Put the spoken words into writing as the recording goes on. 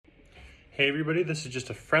Hey everybody, this is just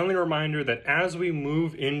a friendly reminder that as we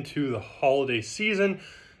move into the holiday season,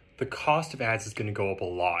 the cost of ads is going to go up a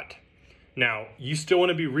lot. Now, you still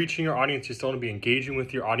want to be reaching your audience, you still want to be engaging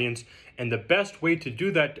with your audience, and the best way to do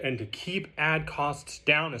that and to keep ad costs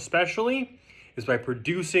down especially is by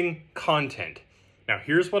producing content. Now,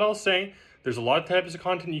 here's what I'll say. There's a lot of types of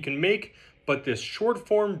content you can make, but this short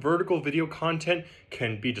form vertical video content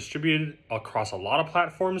can be distributed across a lot of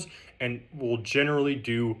platforms and will generally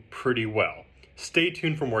do pretty well. Stay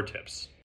tuned for more tips.